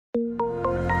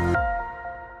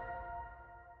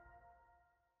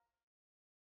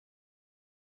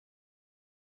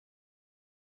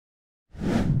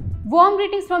Warm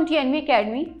greetings from TNV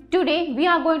Academy. Today we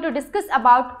are going to discuss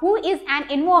about who is an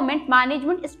environment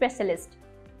management specialist.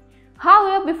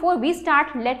 However, before we start,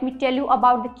 let me tell you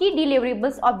about the key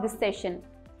deliverables of this session.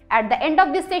 At the end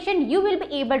of this session, you will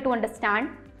be able to understand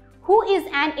who is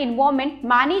an environment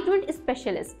management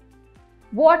specialist,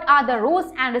 what are the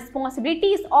roles and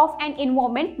responsibilities of an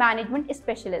environment management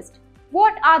specialist,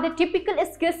 what are the typical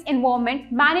skills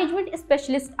environment management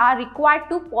specialists are required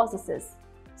to possess.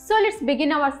 So let's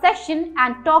begin our session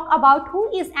and talk about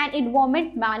who is an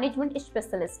environment management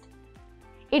specialist.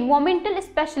 Environmental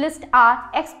specialists are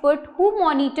experts who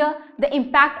monitor the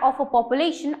impact of a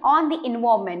population on the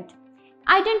environment,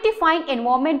 identifying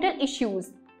environmental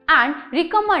issues and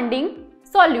recommending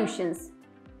solutions.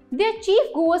 Their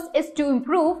chief goal is to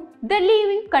improve the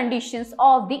living conditions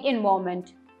of the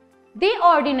environment. They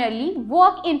ordinarily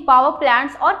work in power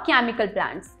plants or chemical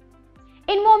plants.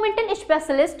 Environmental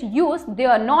specialists use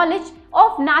their knowledge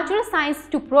of natural science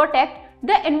to protect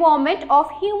the environment of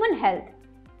human health.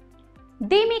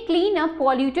 They may clean up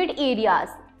polluted areas,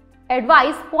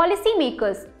 advise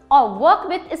policymakers, or work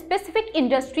with specific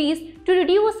industries to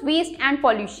reduce waste and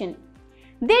pollution.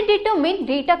 They determine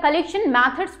data collection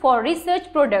methods for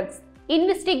research products,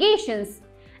 investigations,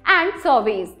 and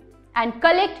surveys, and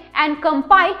collect and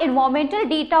compile environmental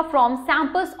data from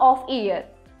samples of air,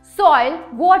 soil,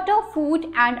 water,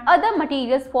 food, and other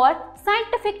materials for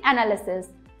scientific analysis.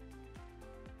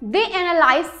 They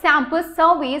analyze samples,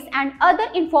 surveys, and other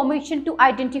information to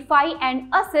identify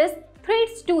and assess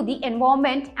threats to the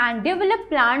environment and develop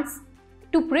plans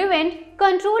to prevent,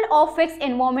 control, or fix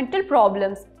environmental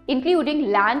problems, including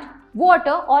land,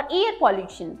 water, or air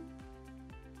pollution.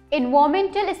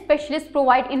 Environmental specialists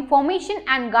provide information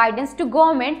and guidance to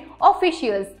government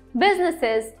officials,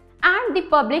 businesses, and the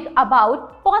public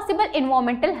about possible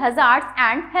environmental hazards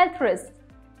and health risks.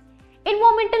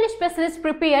 Environmental specialists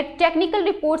prepare technical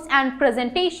reports and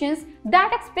presentations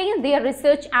that explain their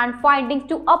research and findings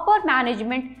to upper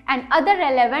management and other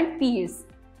relevant peers.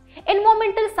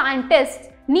 Environmental scientists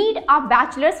need a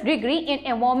bachelor's degree in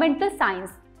environmental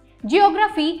science,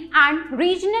 geography and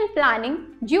regional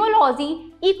planning,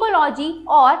 zoology, ecology,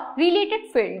 or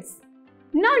related fields.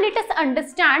 Now let us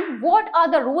understand what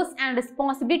are the roles and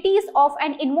responsibilities of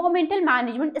an environmental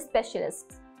management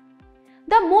specialist.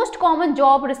 The most common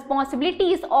job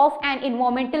responsibilities of an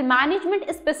environmental management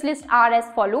specialist are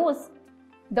as follows.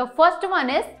 The first one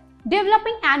is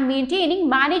developing and maintaining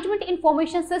management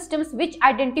information systems which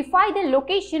identify the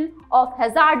location of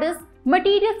hazardous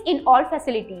materials in all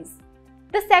facilities.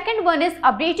 The second one is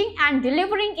updating and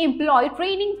delivering employee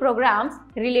training programs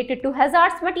related to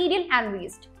hazardous material and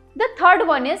waste. The third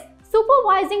one is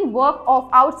supervising work of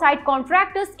outside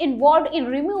contractors involved in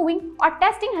removing or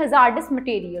testing hazardous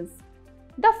materials.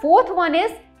 The fourth one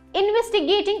is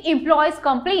investigating employees'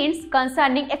 complaints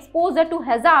concerning exposure to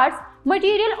hazardous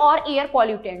material or air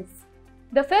pollutants.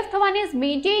 The fifth one is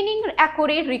maintaining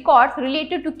accurate records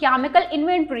related to chemical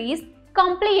inventories,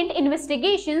 complaint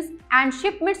investigations, and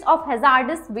shipments of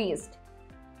hazardous waste.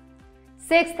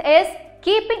 Sixth is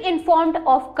keeping informed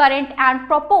of current and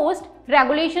proposed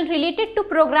regulations related to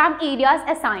program areas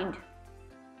assigned.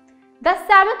 The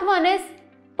seventh one is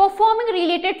performing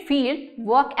related field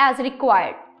work as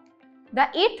required. The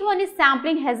eighth one is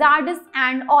sampling hazardous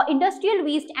and or industrial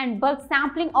waste and bulk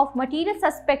sampling of material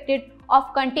suspected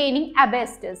of containing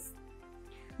asbestos.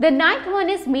 The ninth one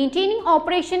is maintaining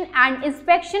operation and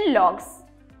inspection logs.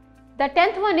 The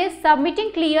 10th one is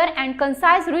submitting clear and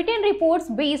concise written reports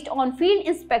based on field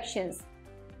inspections.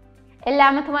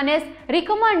 11th one is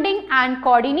recommending and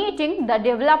coordinating the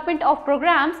development of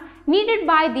programs needed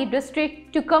by the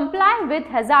district to comply with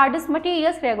hazardous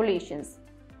materials regulations.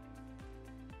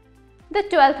 The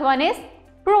 12th one is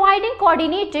providing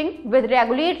coordinating with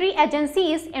regulatory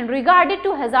agencies in regard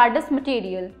to hazardous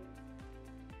material.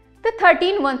 The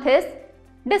 13th one is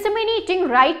disseminating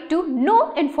right to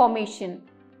know information.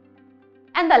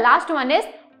 And the last one is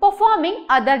performing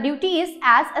other duties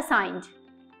as assigned.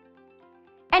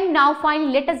 And now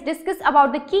finally let us discuss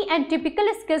about the key and typical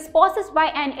skills possessed by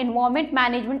an environment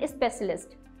management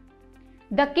specialist.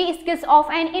 The key skills of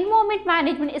an environment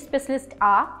management specialist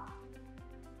are: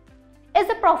 is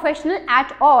a professional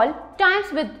at all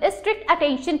times with strict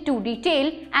attention to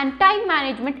detail and time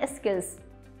management skills,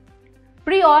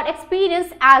 prior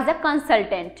experience as a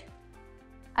consultant,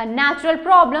 a natural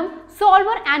problem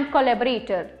solver and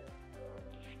collaborator,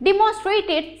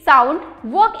 demonstrated sound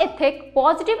work ethic,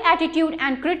 positive attitude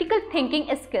and critical thinking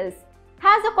skills,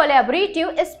 has a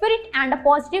collaborative spirit and a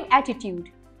positive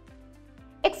attitude,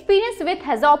 experience with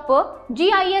HAZOP,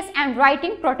 GIS and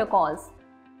writing protocols.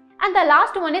 And the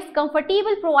last one is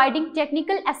comfortable providing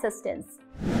technical assistance.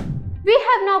 We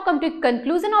have now come to the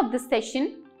conclusion of this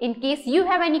session. In case you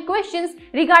have any questions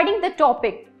regarding the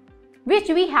topic which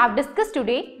we have discussed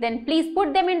today, then please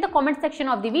put them in the comment section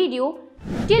of the video.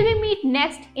 Till we meet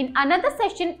next in another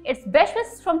session, it's best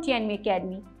wishes from TNV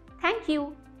Academy. Thank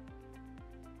you.